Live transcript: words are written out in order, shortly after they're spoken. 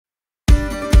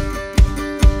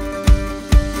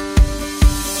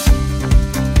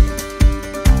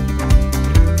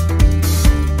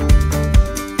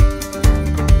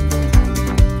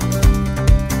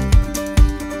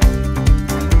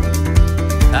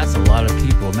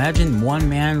Imagine one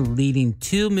man leading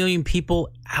 2 million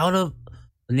people out of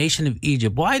the nation of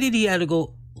Egypt. Why did he have to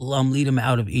go lead them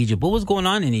out of Egypt? What was going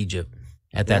on in Egypt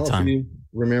at that time? If you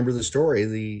remember the story,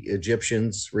 the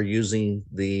Egyptians were using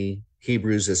the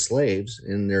Hebrews as slaves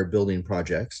in their building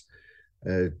projects.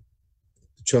 The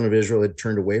children of Israel had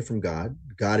turned away from God.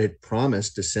 God had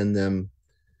promised to send them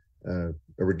a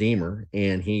redeemer,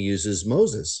 and he uses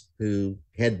Moses, who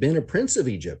had been a prince of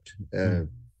Egypt.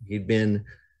 He'd been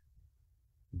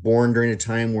born during a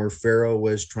time where Pharaoh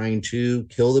was trying to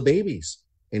kill the babies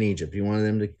in Egypt. He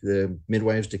wanted the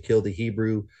midwives to kill the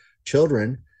Hebrew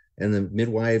children, and the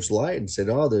midwives lied and said,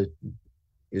 "Oh, the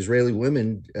Israeli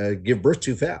women give birth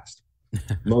too fast."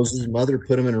 Moses' mother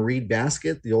put him in a reed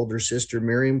basket. The older sister,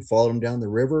 Miriam, followed him down the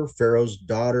river. Pharaoh's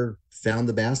daughter found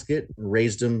the basket and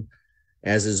raised him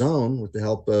as his own with the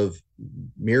help of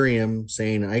Miriam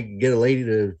saying, "I can get a lady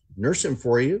to nurse him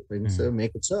for you." And so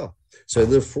make it so. So he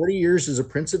lived 40 years as a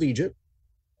prince of Egypt.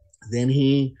 Then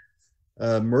he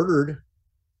murdered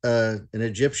an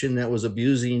Egyptian that was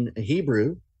abusing a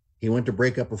Hebrew. He went to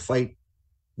break up a fight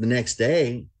the next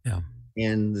day. Yeah.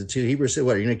 And the two Hebrews said,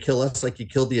 "What, are you going to kill us like you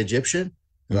killed the Egyptian?"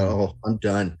 "Oh, I'm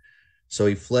done." So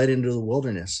he fled into the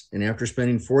wilderness. And after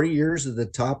spending 40 years at the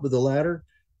top of the ladder,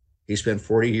 he spent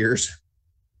 40 years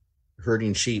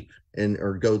herding sheep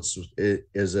or goats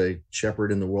as a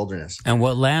shepherd in the wilderness. And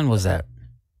what land was that?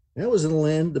 That was in the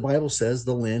land, the Bible says,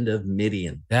 the land of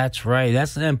Midian. That's right.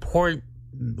 That's an important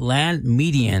land,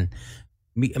 Midian.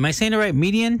 Am I saying it right?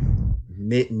 Median?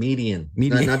 Median.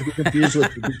 Not to be confused with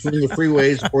between the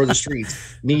freeways or the streets.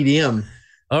 Medium.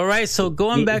 All right. So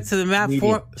going back to the map,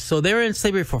 so they were in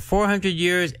slavery for 400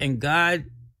 years, and God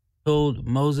told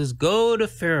Moses, "Go to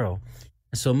Pharaoh."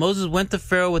 And so Moses went to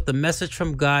Pharaoh with the message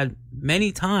from God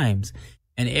many times.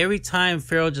 And every time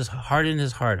Pharaoh just hardened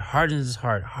his heart.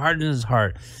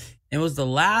 And it was the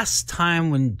last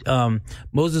time when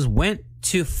Moses went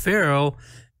to Pharaoh.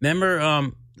 Remember,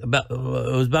 it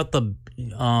was about the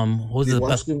what was it?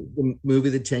 Watched the movie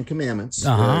The Ten Commandments.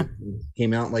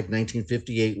 Came out in like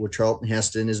 1958 with Charlton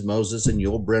Heston as Moses and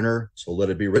Yul Brynner. So let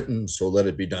it be written, so let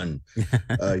it be done.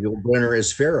 Yul Brynner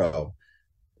as Pharaoh.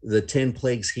 The 10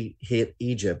 plagues hit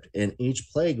Egypt, and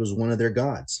each plague was one of their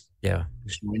gods. Yeah,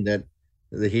 showing that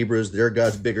the Hebrews, their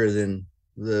God's bigger than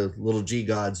the little g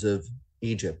gods of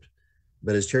Egypt.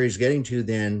 But as Terry's getting to,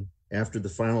 then after the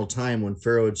final time when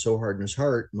Pharaoh had so hardened his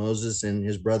heart, Moses and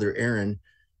his brother Aaron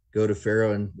go to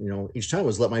Pharaoh, and each time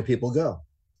was, "Let my people go."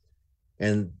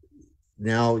 And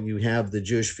now you have the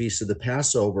Jewish feast of the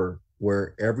Passover,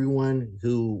 where everyone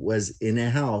who was in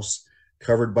a house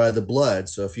covered by the blood.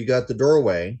 So if you got the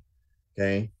doorway,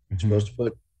 okay, you're supposed to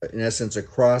put, in essence, a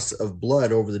cross of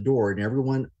blood over the door, and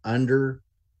everyone under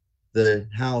the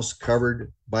house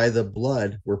covered by the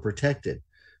blood were protected.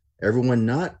 Everyone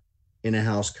not in a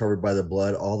house covered by the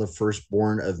blood, all the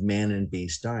firstborn of man and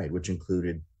beast died, which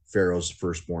included Pharaoh's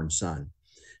firstborn son.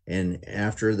 And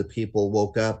after the people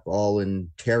woke up all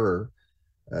in terror,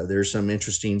 there's some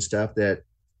interesting stuff that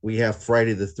we have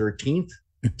Friday the 13th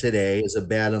today is a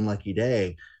bad, unlucky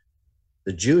day.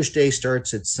 The Jewish day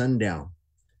starts at sundown.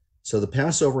 So the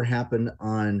Passover happened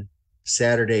on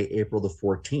Saturday, April the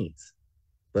 14th.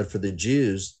 But for the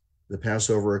Jews, the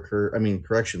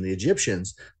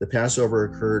Egyptians, the Passover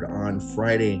occurred on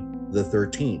Friday the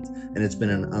 13th. And it's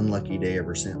been an unlucky day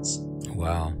ever since.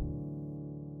 Wow.